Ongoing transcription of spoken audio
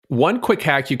One quick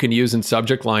hack you can use in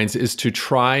subject lines is to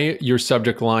try your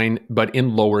subject line, but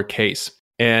in lowercase.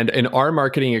 And in our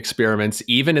marketing experiments,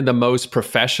 even in the most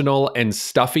professional and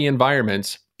stuffy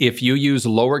environments, if you use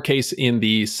lowercase in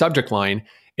the subject line,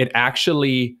 it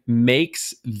actually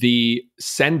makes the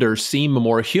sender seem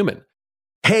more human.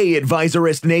 Hey,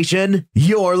 Advisorist Nation.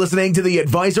 You're listening to the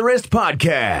Advisorist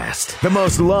Podcast, the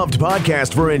most loved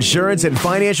podcast for insurance and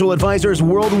financial advisors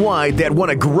worldwide that want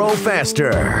to grow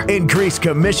faster, increase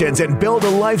commissions, and build a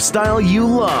lifestyle you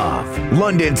love.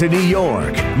 London to New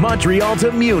York, Montreal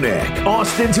to Munich,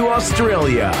 Austin to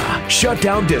Australia. Shut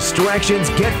down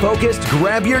distractions, get focused,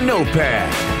 grab your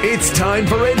notepad. It's time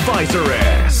for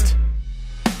Advisorist.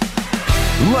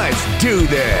 Let's do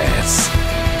this.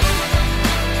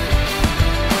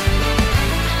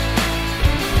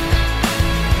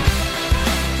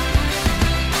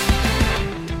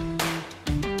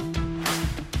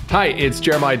 Hi, it's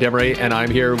Jeremiah Desmarais, and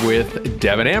I'm here with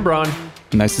Devin Ambron.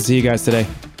 Nice to see you guys today.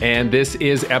 And this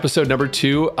is episode number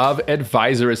 2 of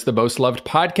Advisorist, the most loved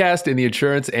podcast in the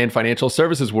insurance and financial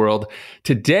services world.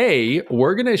 Today,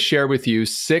 we're going to share with you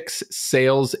 6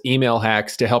 sales email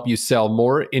hacks to help you sell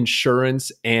more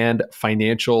insurance and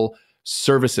financial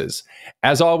services.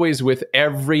 As always, with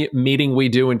every meeting we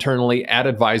do internally at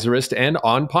Advisorist and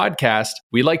on podcast,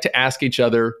 we like to ask each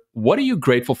other, what are you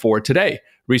grateful for today?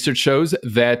 Research shows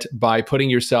that by putting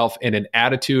yourself in an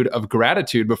attitude of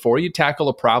gratitude before you tackle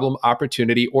a problem,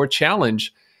 opportunity, or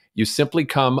challenge, you simply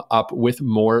come up with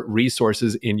more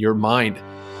resources in your mind.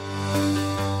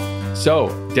 So,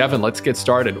 Devin, let's get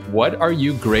started. What are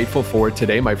you grateful for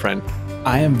today, my friend?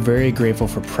 I am very grateful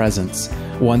for presence.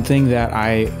 One thing that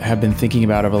I have been thinking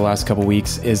about over the last couple of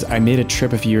weeks is I made a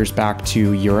trip a few years back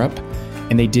to Europe,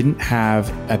 and they didn't have,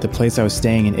 at the place I was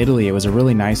staying in Italy, it was a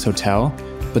really nice hotel,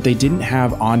 but they didn't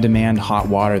have on-demand hot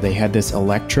water. They had this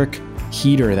electric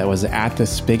heater that was at the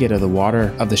spigot of the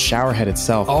water of the shower head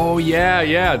itself. Oh,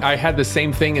 yeah. I had the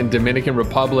same thing in Dominican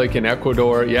Republic and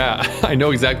Ecuador. Yeah, I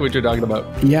know exactly what you're talking about.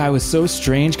 Yeah, it was so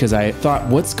strange because I thought,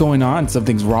 what's going on?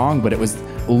 Something's wrong, but it was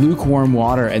lukewarm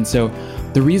water. And so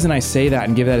the reason I say that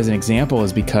and give that as an example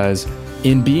is because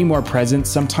in being more present,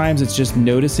 sometimes it's just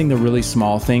noticing the really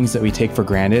small things that we take for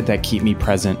granted that keep me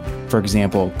present. For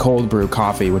example, cold brew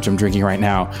coffee, which I'm drinking right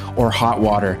now, or hot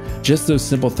water. Just those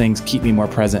simple things keep me more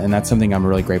present, and that's something I'm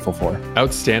really grateful for.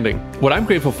 Outstanding. What I'm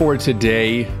grateful for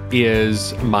today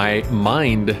is my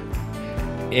mind.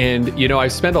 And,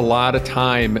 I've spent a lot of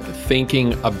time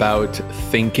thinking about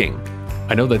thinking.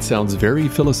 I know that sounds very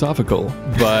philosophical,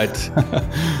 but,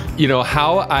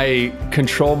 how I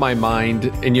control my mind.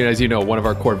 And, as you know, one of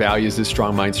our core values is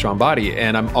strong mind, strong body.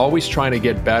 And I'm always trying to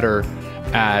get better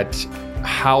at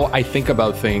how I think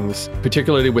about things,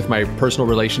 particularly with my personal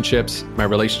relationships, my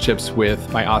relationships with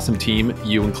my awesome team,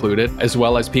 you included, as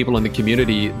well as people in the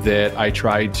community that I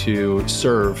try to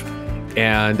serve.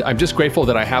 And I'm just grateful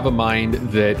that I have a mind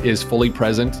that is fully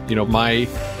present. My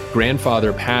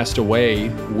grandfather passed away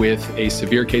with a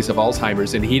severe case of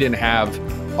Alzheimer's, and he didn't have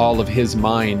all of his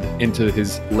mind into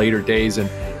his later days. And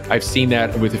I've seen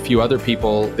that with a few other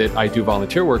people that I do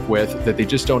volunteer work with, that they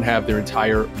just don't have their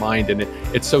entire mind. And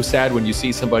it's so sad when you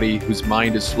see somebody whose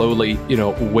mind is slowly,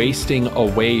 wasting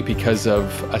away because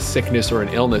of a sickness or an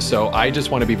illness. So I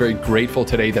just want to be very grateful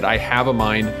today that I have a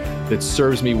mind that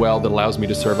serves me well, that allows me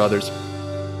to serve others.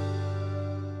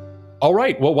 All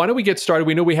right, well, why don't we get started?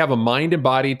 We know we have a mind and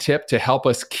body tip to help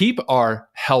us keep our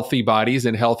healthy bodies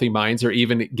and healthy minds, or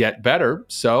even get better.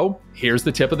 So here's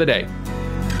the tip of the day.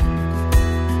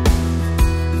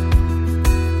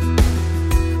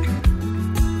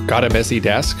 Got a messy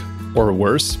desk? Or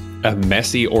worse, a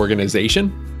messy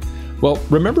organization? Well,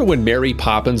 remember when Mary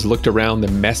Poppins looked around the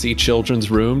messy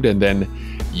children's room and then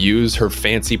used her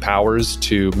fancy powers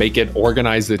to make it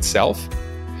organize itself?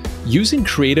 Using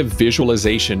creative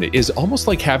visualization is almost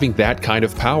like having that kind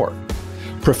of power.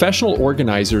 Professional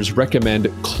organizers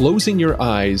recommend closing your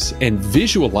eyes and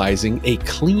visualizing a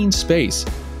clean space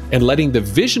and letting the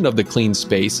vision of the clean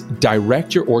space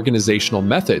direct your organizational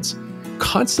methods,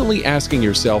 constantly asking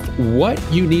yourself what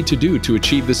you need to do to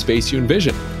achieve the space you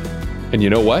envision. And you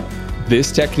know what?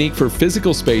 This technique for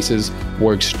physical spaces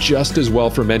works just as well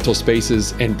for mental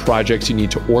spaces and projects you need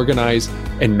to organize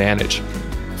and manage.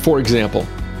 For example,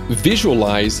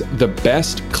 visualize the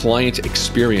best client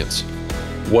experience.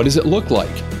 What does it look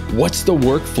like? What's the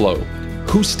workflow?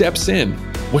 Who steps in?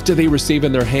 What do they receive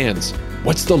in their hands?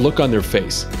 What's the look on their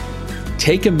face?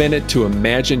 Take a minute to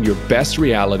imagine your best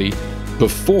reality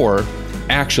before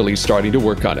actually starting to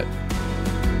work on it.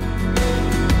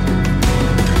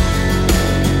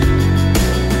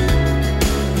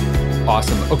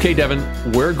 Awesome. Okay,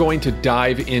 Devin, we're going to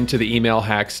dive into the email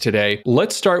hacks today.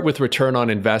 Let's start with return on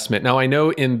investment. Now, I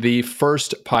know in the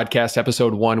first podcast,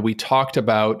 episode 1, we talked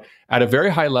about at a very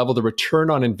high level, the return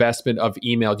on investment of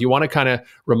email. Do you want to kind of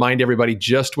remind everybody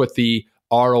just what the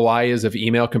ROI is of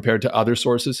email compared to other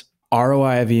sources?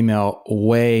 ROI of email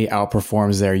way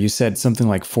outperforms there. You said something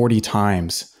like 40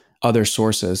 times other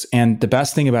sources. And the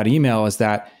best thing about email is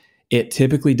that it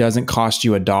typically doesn't cost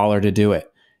you $1 to do it.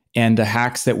 And the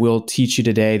hacks that we'll teach you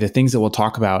today, the things that we'll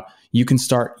talk about, you can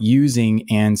start using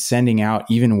and sending out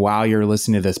even while you're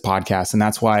listening to this podcast. And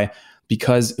that's why,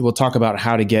 because we'll talk about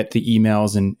how to get the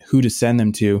emails and who to send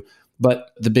them to.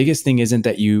 But the biggest thing isn't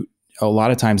that a lot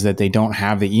of times that they don't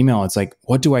have the email. It's like,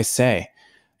 what do I say?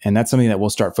 And that's something that we'll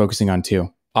start focusing on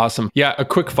too. Awesome. Yeah, a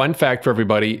quick fun fact for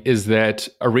everybody is that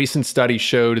a recent study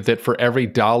showed that for every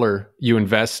 $1 you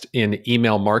invest in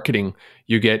email marketing,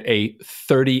 you get a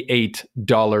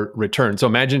 $38 return. So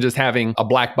imagine just having a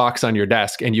black box on your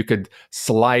desk and you could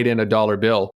slide in a dollar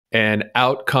bill and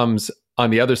out comes on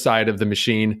the other side of the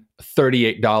machine,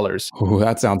 $38. Oh,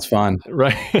 that sounds fun.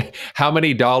 Right. How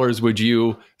many dollars would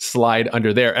you slide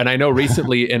under there? And I know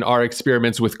recently in our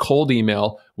experiments with cold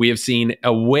email, we have seen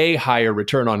a way higher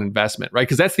return on investment, right?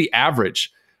 Because that's the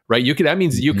average, right? That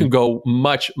means you can go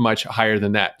much, much higher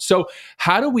than that. So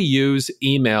how do we use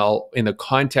email in the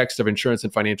context of insurance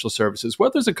and financial services? Well,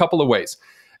 there's a couple of ways.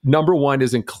 Number one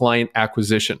is in client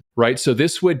acquisition, right? So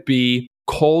this would be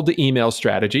cold email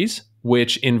strategies,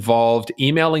 which involved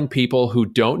emailing people who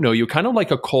don't know you, kind of like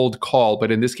a cold call,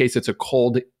 but in this case, it's a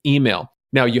cold email.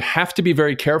 Now, you have to be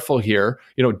very careful here.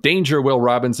 Danger, Will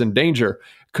Robinson, danger.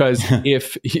 Because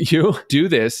if you do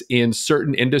this in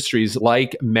certain industries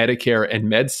like Medicare and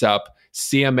MedSup,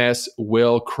 CMS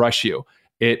will crush you.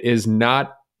 It is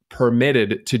not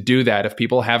permitted to do that. If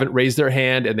people haven't raised their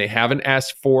hand and they haven't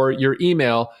asked for your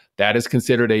email, that is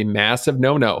considered a massive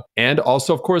no-no. And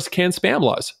also, of course, can spam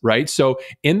laws, right? So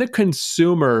in the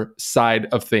consumer side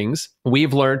of things,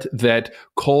 we've learned that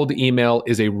cold email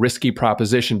is a risky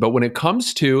proposition. But when it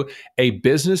comes to a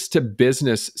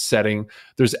business-to-business setting,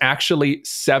 there's actually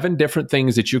 7 different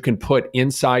things that you can put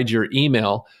inside your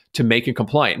email to make it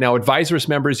compliant. Now, Advisorist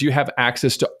members, you have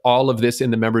access to all of this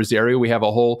in the members area. We have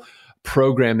a whole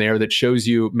program there that shows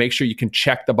you, make sure you can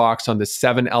check the box on the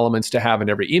 7 elements to have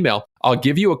in every email. I'll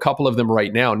give you a couple of them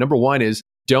right now. Number one is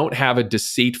don't have a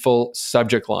deceitful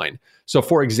subject line. So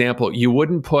for example, you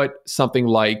wouldn't put something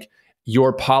like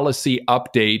your policy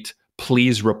update,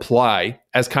 please reply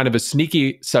as kind of a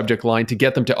sneaky subject line to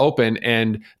get them to open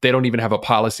and they don't even have a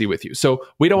policy with you. So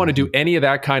we don't want to do any of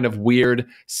that kind of weird,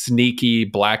 sneaky,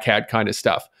 black hat kind of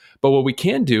stuff. But what we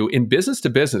can do in business to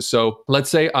business, so let's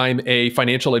say I'm a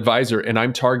financial advisor and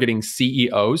I'm targeting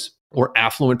CEOs or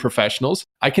affluent professionals,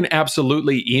 I can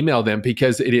absolutely email them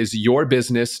because it is your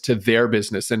business to their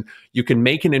business. And you can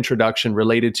make an introduction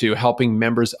related to helping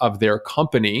members of their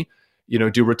company,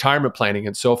 do retirement planning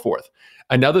and so forth.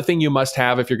 Another thing you must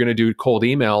have if you're going to do cold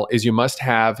email is you must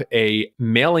have a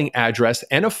mailing address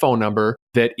and a phone number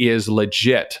that is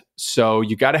legit. So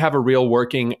you got to have a real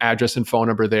working address and phone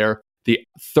number there. The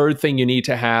third thing you need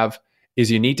to have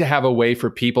is you need to have a way for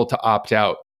people to opt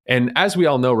out. And as we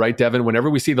all know, right, Devin, whenever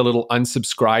we see the little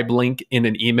unsubscribe link in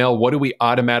an email, what do we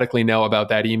automatically know about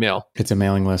that email? It's a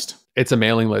mailing list. It's a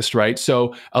mailing list, right?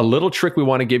 So a little trick we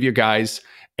want to give you guys,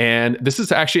 and this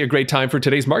is actually a great time for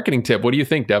today's marketing tip. What do you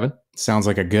think, Devin? Sounds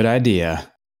like a good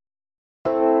idea.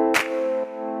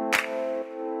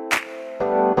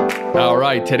 All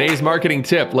right, today's marketing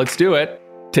tip. Let's do it.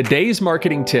 Today's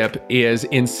marketing tip is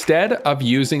instead of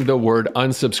using the word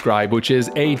unsubscribe, which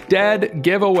is a dead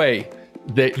giveaway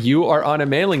that you are on a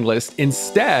mailing list,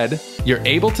 instead, you're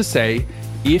able to say,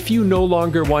 if you no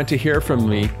longer want to hear from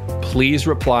me, please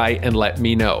reply and let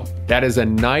me know. That is a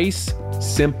nice,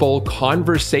 simple,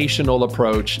 conversational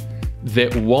approach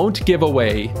that won't give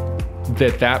away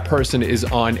that person is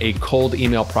on a cold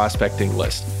email prospecting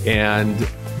list. And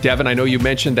Devin, I know you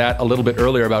mentioned that a little bit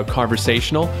earlier about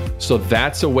conversational. So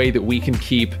that's a way that we can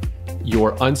keep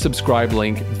your unsubscribe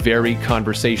link very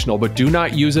conversational, but do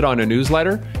not use it on a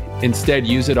newsletter. Instead,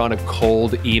 use it on a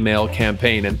cold email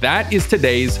campaign. And that is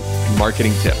today's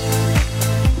marketing tip.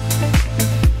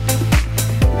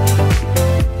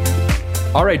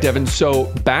 All right, Devin. So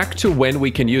back to when we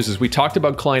can use this. We talked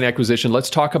about client acquisition. Let's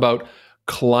talk about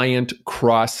client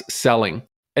cross-selling.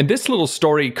 And this little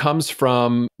story comes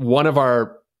from one of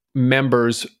our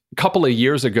members a couple of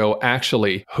years ago,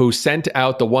 actually, who sent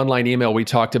out the one-line email we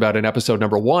talked about in episode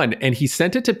number 1. And he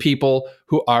sent it to people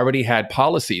who already had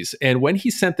policies. And when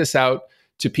he sent this out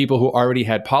to people who already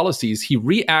had policies, he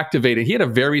reactivated. He had a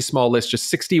very small list, just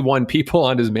 61 people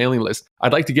on his mailing list.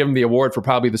 I'd like to give him the award for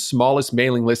probably the smallest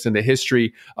mailing list in the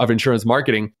history of insurance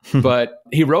marketing. But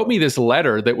he wrote me this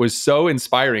letter that was so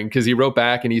inspiring because he wrote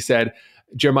back and he said,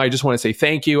 Jeremiah, I just want to say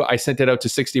thank you. I sent it out to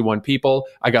 61 people.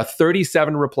 I got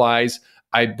 37 replies.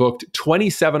 I booked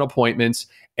 27 appointments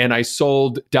and I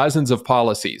sold dozens of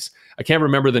policies. I can't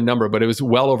remember the number, but it was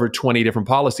well over 20 different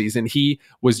policies. And he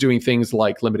was doing things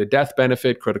like limited death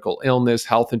benefit, critical illness,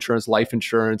 health insurance, life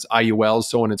insurance, IULs,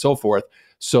 so on and so forth.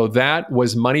 So that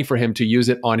was money for him to use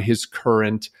it on his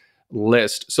current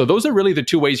list. So those are really the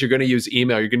two ways you're going to use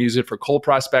email. You're going to use it for cold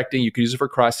prospecting. You can use it for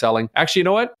cross-selling. Actually, you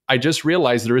know what? I just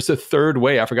realized there is a third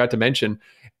way I forgot to mention,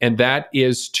 and that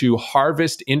is to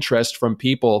harvest interest from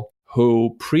people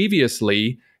who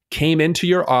previously came into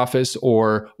your office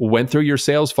or went through your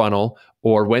sales funnel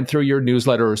or went through your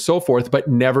newsletter or so forth, but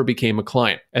never became a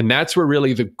client. And that's where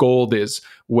really the gold is.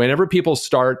 Whenever people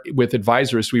start with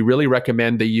Advisorists, we really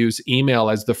recommend they use email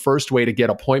as the first way to get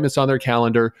appointments on their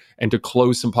calendar and to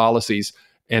close some policies.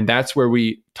 And that's where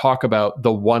we talk about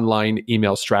the one-line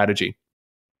email strategy.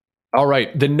 All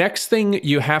right. The next thing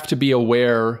you have to be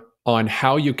aware on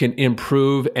how you can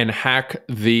improve and hack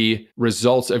the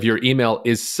results of your email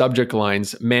is subject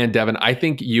lines. Man, Devin, I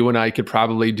think you and I could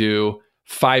probably do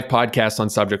 5 podcasts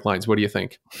on subject lines. What do you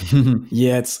think?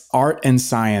 Yeah, it's art and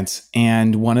science.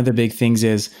 And one of the big things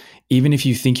is, even if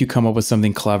you think you come up with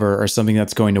something clever or something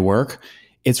that's going to work,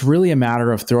 it's really a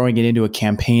matter of throwing it into a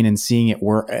campaign and seeing it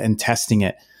work and testing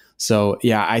it. So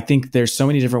yeah, I think there's so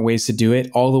many different ways to do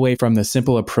it, all the way from the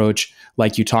simple approach,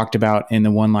 like you talked about in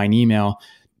the one-line email,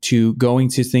 to going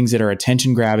to things that are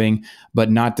attention grabbing,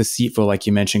 but not deceitful, like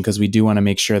you mentioned, because we do want to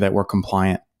make sure that we're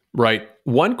compliant. Right.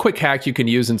 One quick hack you can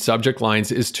use in subject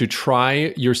lines is to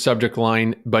try your subject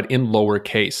line, but in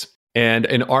lowercase. And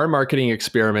in our marketing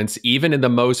experiments, even in the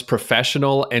most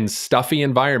professional and stuffy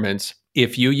environments,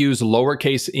 if you use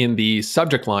lowercase in the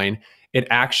subject line, it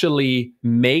actually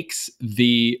makes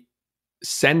the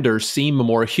sender seem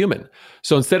more human.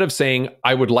 So instead of saying,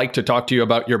 I would like to talk to you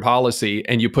about your policy,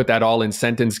 and you put that all in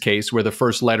sentence case where the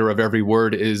first letter of every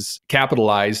word is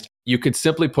capitalized, you could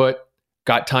simply put,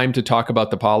 got time to talk about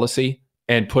the policy,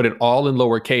 and put it all in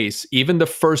lowercase, even the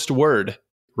first word,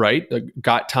 right?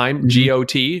 Got time,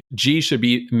 G-O-T, G should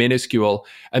be minuscule,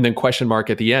 and then question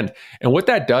mark at the end. And what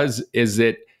that does is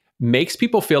it makes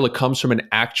people feel it comes from an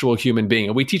actual human being.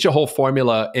 And we teach a whole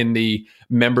formula in the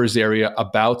members area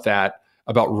about that,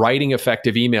 about writing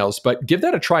effective emails. But give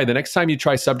that a try. The next time you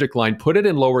try subject line, put it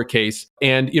in lowercase.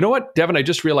 And you know what, Devin, I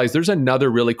just realized there's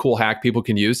another really cool hack people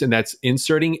can use, and that's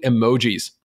inserting emojis.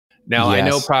 Now, yes. I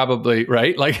know probably,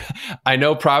 right? Like, I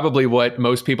know probably what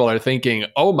most people are thinking.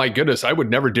 Oh my goodness, I would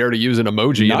never dare to use an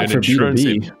emoji in an insurance.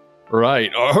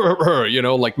 Right. You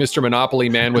know, like Mr. Monopoly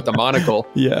Man with the monocle.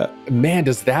 Yeah. Man,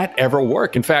 does that ever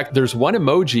work? In fact, there's one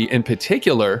emoji in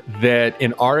particular that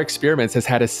in our experiments has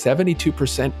had a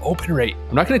 72% open rate.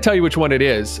 I'm not going to tell you which one it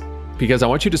is because I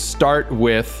want you to start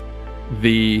with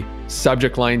the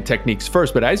subject line techniques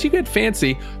first. But as you get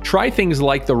fancy, try things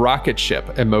like the rocket ship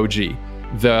emoji,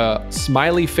 the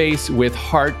smiley face with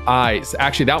heart eyes.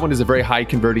 Actually, that one is a very high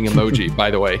converting emoji,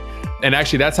 by the way. And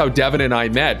actually, that's how Devin and I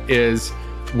met is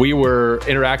we were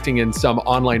interacting in some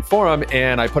online forum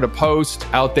and I put a post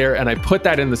out there and I put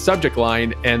that in the subject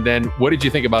line. And then what did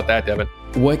you think about that, Devin?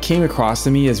 What came across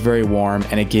to me is very warm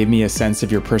and it gave me a sense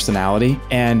of your personality.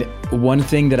 And one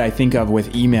thing that I think of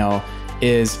with email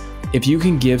is if you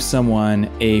can give someone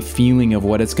a feeling of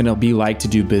what it's going to be like to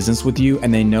do business with you,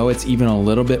 and they know it's even a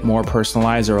little bit more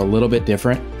personalized or a little bit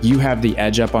different, you have the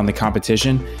edge up on the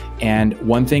competition. And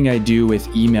one thing I do with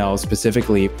emails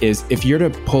specifically is if you're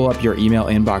to pull up your email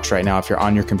inbox right now, if you're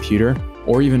on your computer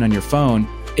or even on your phone,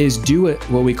 is do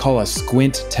what we call a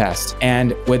squint test.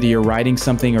 And whether you're writing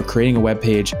something or creating a web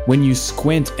page, when you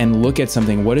squint and look at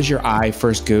something, what does your eye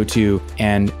first go to?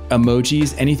 And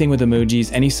emojis, anything with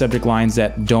emojis, any subject lines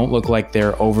that don't look like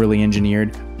they're overly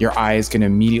engineered, your eye is going to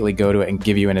immediately go to it and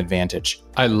give you an advantage.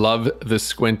 I love the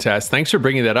squint test. Thanks for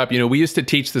bringing that up. You know, we used to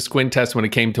teach the squint test when it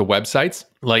came to websites.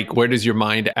 Like, where does your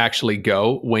mind actually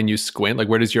go when you squint? Like,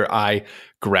 where does your eye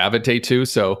gravitate to?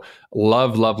 So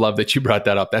love that you brought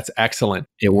that up. That's excellent.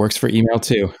 It works for email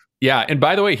too. Yeah. And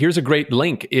by the way, here's a great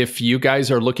link. If you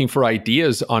guys are looking for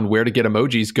ideas on where to get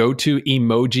emojis, go to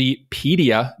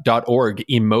emojipedia.org,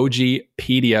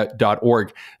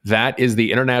 emojipedia.org. That is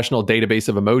the international database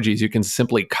of emojis. You can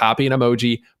simply copy an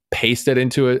emoji, paste it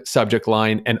into a subject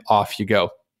line, and off you go.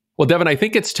 Well, Devin, I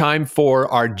think it's time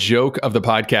for our joke of the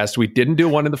podcast. We didn't do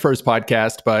one in the first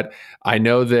podcast, but I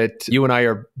know that you and I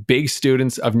are big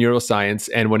students of neuroscience.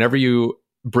 And whenever you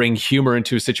bring humor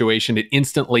into a situation, it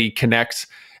instantly connects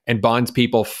and bonds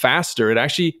people faster. It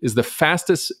actually is the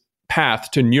fastest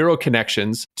path to neural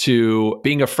connections, to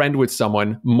being a friend with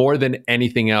someone more than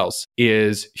anything else,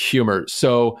 is humor.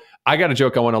 So I got a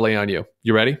joke I want to lay on you.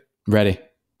 You ready? Ready.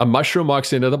 A mushroom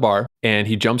walks into the bar and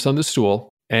he jumps on the stool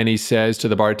and he says to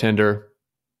the bartender,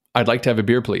 "I'd like to have a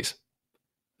beer, please."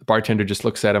 The bartender just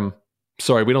looks at him.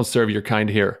 "Sorry, we don't serve your kind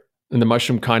here." And the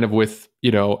mushroom, kind of with,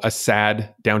 a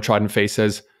sad, downtrodden face,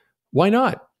 says, "Why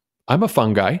not? I'm a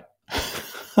fun guy."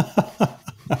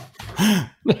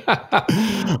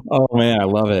 Oh man, I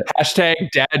love it. Hashtag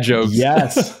dad jokes.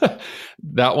 Yes.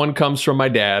 That one comes from my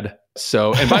dad.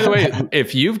 So, and by the way,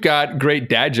 if you've got great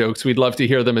dad jokes, we'd love to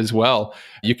hear them as well.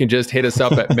 You can just hit us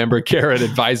up at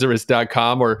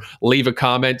membercare@advisorist.com or leave a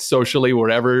comment socially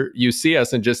wherever you see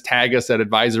us and just tag us at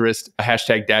Advisorist,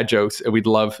 hashtag dad jokes. And we'd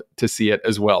love to see it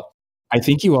as well. I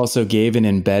think you also gave an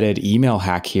embedded email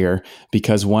hack here,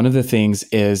 because one of the things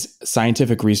is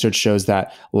scientific research shows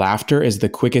that laughter is the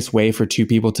quickest way for two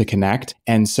people to connect.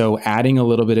 And so adding a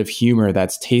little bit of humor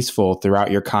that's tasteful throughout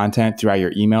your content, throughout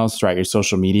your emails, throughout your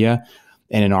social media,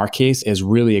 and in our case is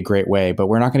really a great way. But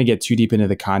we're not going to get too deep into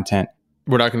the content.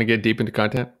 We're not going to get deep into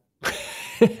content?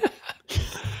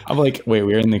 I'm like, wait,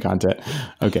 we're in the content.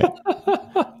 Okay.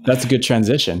 That's a good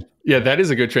transition. Yeah, that is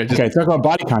a good transition. Okay, talk about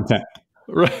body content.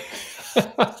 Right.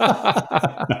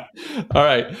 All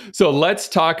right. So let's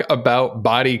talk about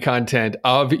body content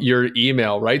of your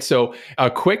email, right? So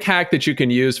a quick hack that you can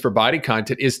use for body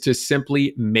content is to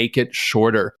simply make it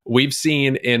shorter. We've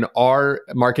seen in our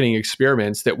marketing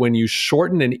experiments that when you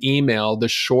shorten an email, the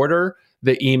shorter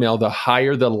the email, the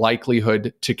higher the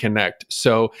likelihood to connect.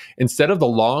 So instead of the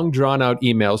long drawn out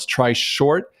emails, try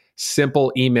short,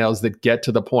 simple emails that get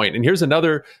to the point. And here's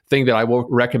another thing that I will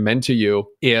recommend to you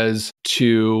is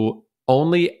to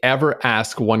only ever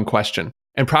ask one question.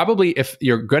 And probably if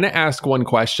you're going to ask one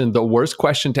question, the worst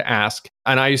question to ask,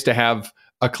 and I used to have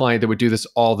a client that would do this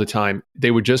all the time.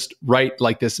 They would just write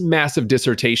like this massive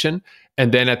dissertation.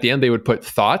 And then at the end, they would put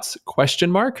thoughts, ?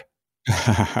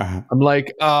 I'm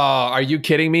like, oh, are you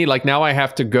kidding me? Like now I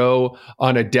have to go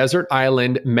on a desert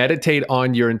island, meditate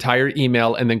on your entire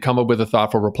email, and then come up with a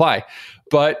thoughtful reply.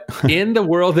 But in the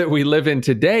world that we live in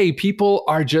today, people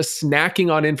are just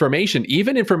snacking on information,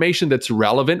 even information that's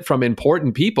relevant from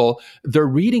important people. They're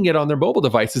reading it on their mobile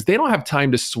devices. They don't have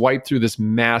time to swipe through this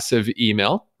massive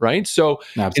email, right? So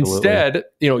instead,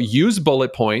 use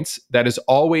bullet points. That is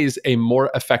always a more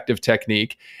effective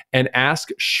technique, and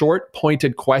ask short,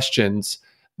 pointed questions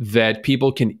that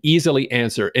people can easily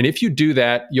answer. And if you do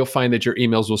that, you'll find that your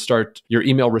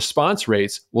email response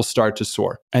rates will start to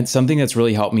soar. And something that's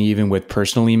really helped me even with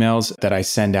personal emails that I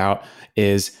send out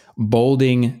is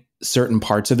bolding certain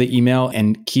parts of the email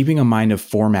and keeping a mind of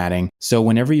formatting. So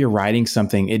whenever you're writing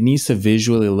something, it needs to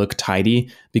visually look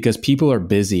tidy because people are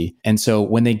busy. And so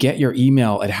when they get your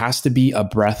email, it has to be a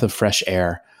breath of fresh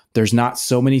air. There's not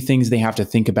so many things they have to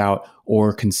think about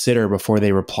or consider before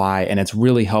they reply. And it's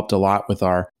really helped a lot with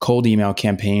our cold email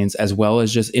campaigns, as well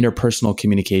as just interpersonal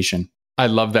communication. I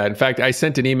love that. In fact, I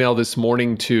sent an email this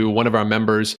morning to one of our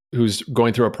members who's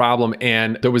going through a problem,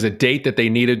 and there was a date that they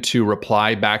needed to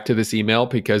reply back to this email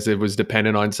because it was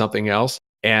dependent on something else.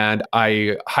 And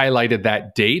I highlighted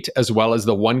that date as well as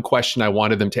the one question I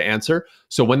wanted them to answer.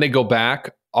 So when they go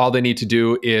back, all they need to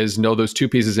do is know those two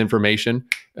pieces of information,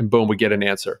 and boom, we get an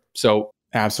answer. So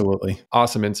absolutely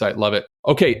awesome insight. Love it.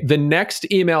 Okay. The next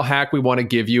email hack we want to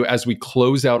give you as we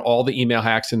close out all the email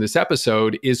hacks in this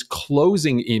episode is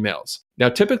closing emails. Now,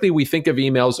 typically we think of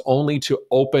emails only to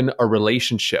open a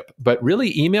relationship, but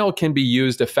really email can be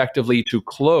used effectively to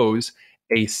close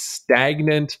a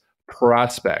stagnant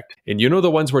prospect. And you know the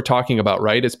ones we're talking about,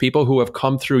 right? It's people who have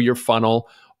come through your funnel,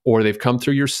 or they've come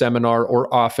through your seminar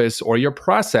or office or your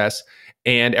process,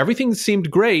 and everything seemed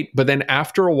great, but then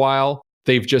after a while,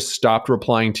 they've just stopped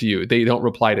replying to you. They don't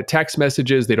reply to text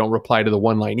messages. They don't reply to the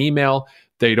one-line email.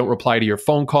 They don't reply to your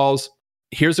phone calls.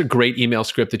 Here's a great email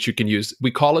script that you can use.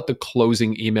 We call it the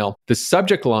closing email. The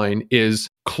subject line is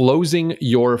closing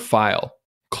your file.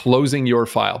 Closing your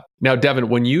file. Now, Devin,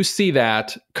 when you see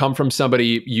that come from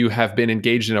somebody you have been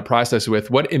engaged in a process with,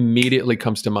 what immediately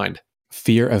comes to mind?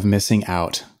 Fear of missing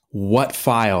out. What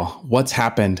file? What's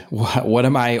happened? What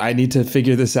am I need to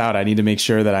figure this out. I need to make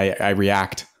sure that I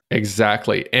react.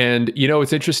 Exactly. And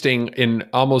it's interesting, in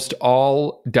almost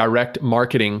all direct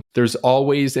marketing, there's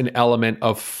always an element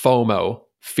of FOMO,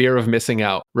 fear of missing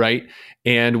out, right?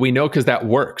 And we know because that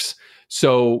works.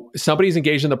 So somebody's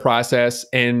engaged in the process,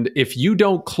 and if you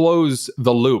don't close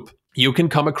the loop, you can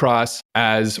come across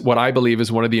as what I believe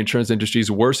is one of the insurance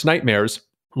industry's worst nightmares,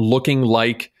 looking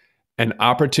like an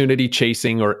opportunity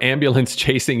chasing or ambulance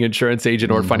chasing insurance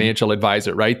agent or financial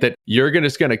advisor, right? That you're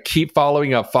just going to keep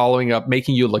following up,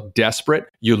 making you look desperate.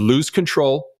 You lose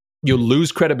control, you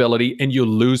lose credibility, and you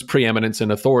lose preeminence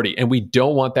and authority. And we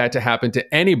don't want that to happen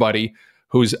to anybody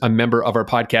who's a member of our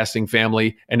podcasting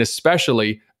family, and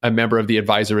especially a member of the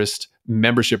Advisorist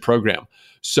membership program.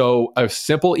 So a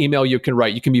simple email you can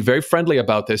write, you can be very friendly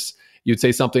about this. You'd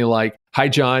say something like, "Hi,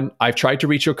 John, I've tried to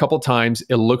reach you a couple times.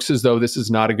 It looks as though this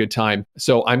is not a good time.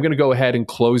 So I'm going to go ahead and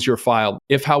close your file.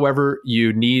 If, however,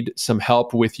 you need some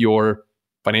help with your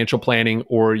financial planning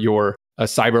or your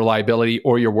cyber liability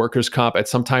or your workers' comp at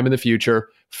some time in the future,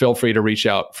 feel free to reach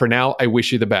out. For now, I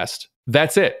wish you the best."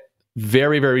 That's it.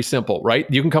 Very, very simple, right?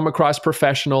 You can come across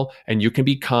professional and you can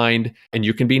be kind and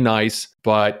you can be nice,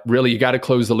 but really you got to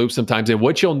close the loop sometimes. And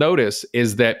what you'll notice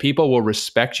is that people will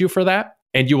respect you for that.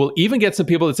 And you will even get some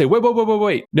people that say,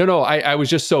 wait. No, I was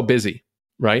just so busy,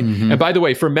 right? And by the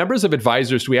way, for members of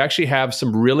Advisors, we actually have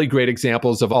some really great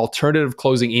examples of alternative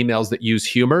closing emails that use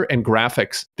humor and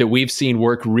graphics that we've seen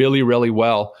work really, really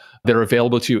well that are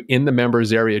available to you in the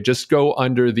members area. Just go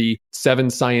under the 7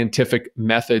 scientific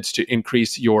methods to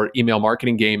increase your email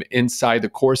marketing game inside the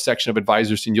course section of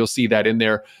Advisors, and you'll see that in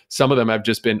there. Some of them have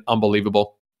just been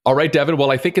unbelievable. All right, Devin.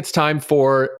 Well, I think it's time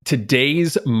for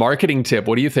today's marketing tip.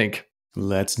 What do you think?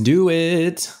 Let's do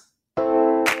it.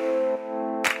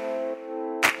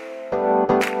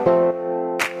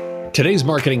 Today's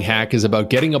marketing hack is about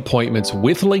getting appointments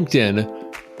with LinkedIn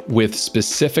with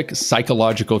specific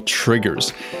psychological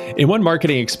triggers. In one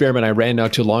marketing experiment I ran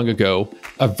not too long ago,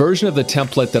 a version of the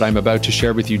template that I'm about to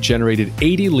share with you generated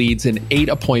 80 leads and 8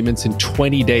 appointments in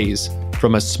 20 days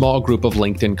from a small group of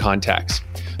LinkedIn contacts.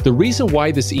 The reason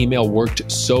why this email worked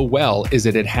so well is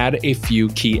that it had a few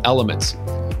key elements.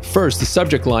 First, the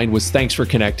subject line was "Thanks for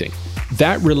connecting."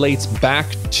 That relates back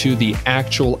to the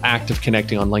actual act of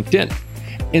connecting on LinkedIn.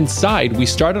 Inside, we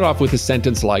started off with a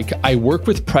sentence like, "I work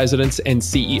with presidents and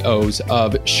CEOs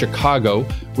of Chicago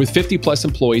with 50 plus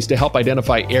employees to help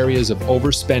identify areas of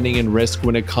overspending and risk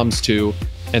when it comes to,"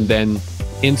 and then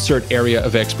insert area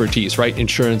of expertise, right?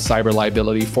 Insurance, cyber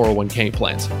liability, 401k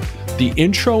plans. The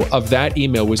intro of that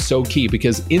email was so key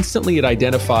because instantly it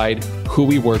identified who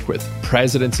we work with,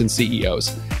 presidents and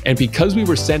CEOs. And because we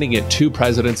were sending it to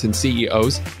presidents and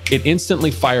CEOs, it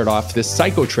instantly fired off this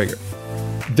psycho trigger.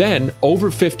 Then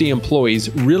over 50 employees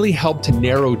really helped to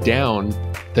narrow down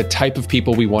the type of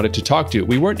people we wanted to talk to.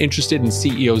 We weren't interested in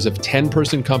CEOs of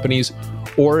 10-person companies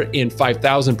or in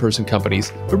 5,000-person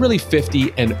companies, but really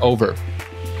 50 and over.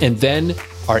 And then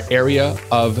our area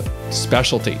of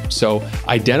specialty. So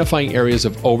identifying areas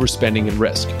of overspending and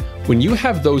risk. When you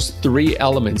have those 3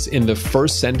 elements in the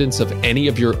first sentence of any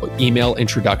of your email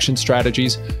introduction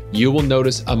strategies, you will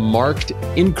notice a marked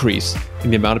increase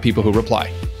in the amount of people who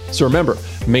reply. So remember,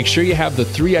 make sure you have the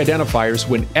 3 identifiers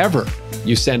whenever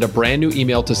you send a brand new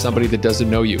email to somebody that doesn't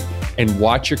know you, and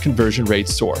watch your conversion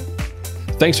rates soar.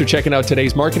 Thanks for checking out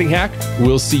today's marketing hack.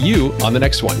 We'll see you on the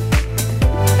next one.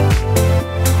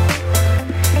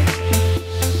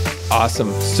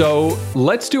 Awesome. So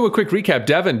let's do a quick recap.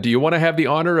 Devin, do you want to have the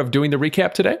honor of doing the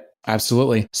recap today?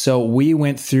 Absolutely. So we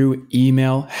went through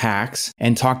email hacks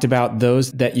and talked about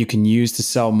those that you can use to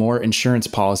sell more insurance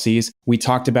policies. We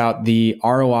talked about the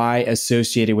ROI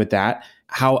associated with that,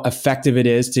 how effective it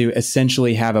is to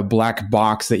essentially have a black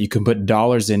box that you can put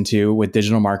dollars into with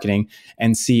digital marketing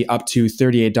and see up to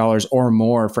 $38 or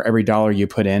more for every dollar you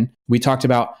put in. We talked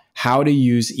about how to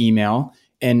use email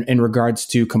in regards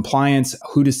to compliance,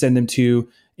 who to send them to,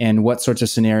 and what sorts of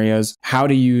scenarios, how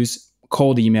to use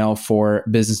cold email for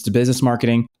business to business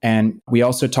marketing. And we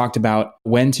also talked about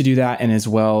when to do that, and as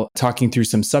well talking through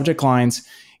some subject lines,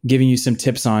 giving you some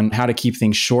tips on how to keep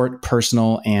things short,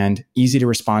 personal, and easy to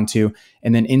respond to.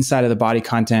 And then inside of the body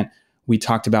content, we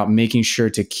talked about making sure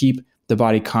to keep the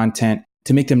body content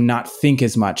to make them not think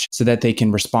as much so that they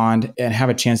can respond and have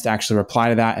a chance to actually reply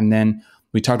to that. And then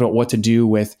we talked about what to do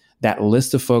with that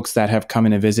list of folks that have come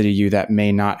in and visited you that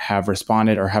may not have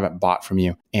responded or haven't bought from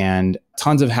you. And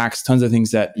tons of hacks, tons of things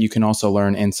that you can also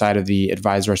learn inside of the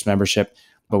Advisorist membership.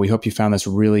 But we hope you found this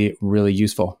really, really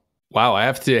useful. Wow, I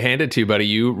have to hand it to you, buddy.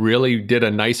 You really did a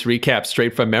nice recap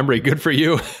straight from memory. Good for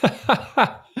you.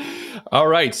 All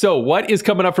right. So what is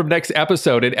coming up from next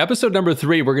episode? In episode number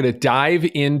 3, we're going to dive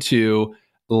into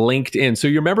LinkedIn. So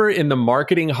you remember in the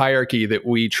marketing hierarchy that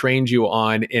we trained you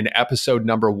on in episode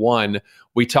number 1,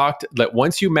 we talked that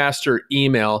once you master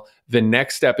email, the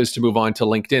next step is to move on to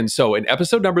LinkedIn. So in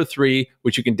episode number 3,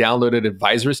 which you can download at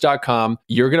advisorist.com,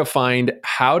 you're going to find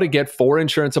how to get 4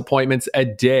 insurance appointments a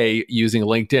day using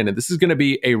LinkedIn. And this is going to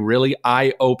be a really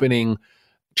eye-opening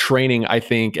training, I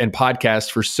think, and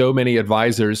podcast for so many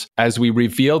advisors as we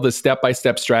reveal the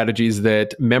step-by-step strategies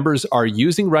that members are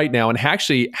using right now and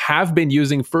actually have been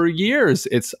using for years.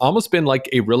 It's almost been like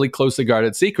a really closely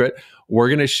guarded secret. We're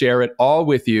going to share it all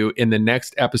with you in the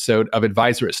next episode of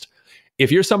Advisorist.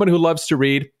 If you're someone who loves to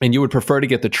read and you would prefer to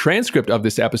get the transcript of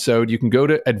this episode, you can go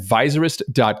to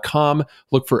advisorist.com,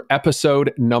 look for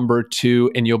episode number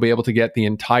 2, and you'll be able to get the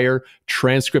entire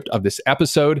transcript of this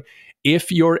episode.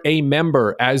 If you're a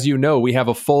member, as you know, we have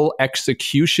a full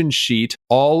execution sheet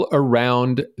all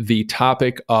around the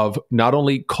topic of not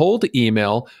only cold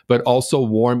email, but also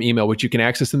warm email, which you can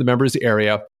access in the members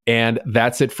area. And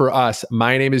that's it for us.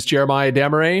 My name is Jeremiah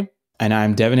Desmarais. And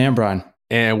I'm Devin Ambron.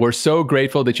 And we're so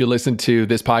grateful that you listened to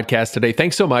this podcast today.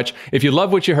 Thanks so much. If you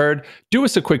love what you heard, do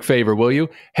us a quick favor, will you?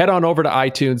 Head on over to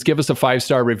iTunes, give us a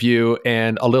 5-star review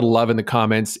and a little love in the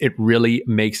comments. It really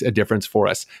makes a difference for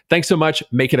us. Thanks so much.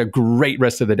 Make it a great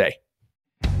rest of the day.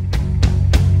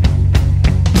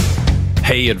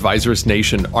 Hey, Advisorist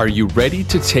Nation, are you ready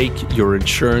to take your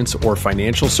insurance or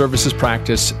financial services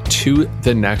practice to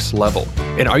the next level?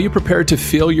 And are you prepared to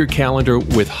fill your calendar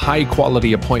with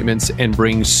high-quality appointments and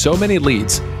bring so many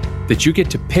leads that you get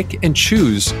to pick and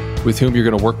choose with whom you're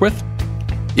going to work with?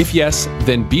 If yes,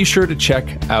 then be sure to check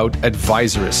out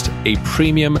Advisorist, a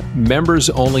premium,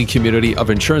 members-only community of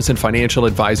insurance and financial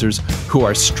advisors who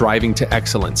are striving to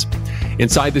excellence.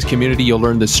 Inside this community, you'll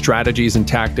learn the strategies and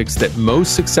tactics that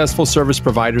most successful service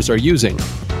providers are using,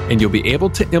 and you'll be able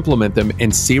to implement them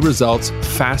and see results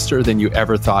faster than you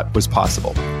ever thought was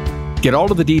possible. Get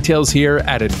all of the details here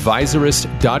at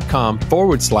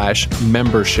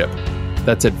advisorist.com/membership.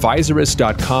 That's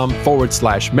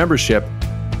advisorist.com/membership.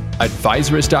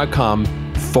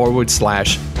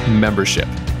 Advisorist.com/membership.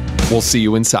 We'll see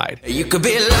you inside. You could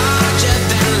be large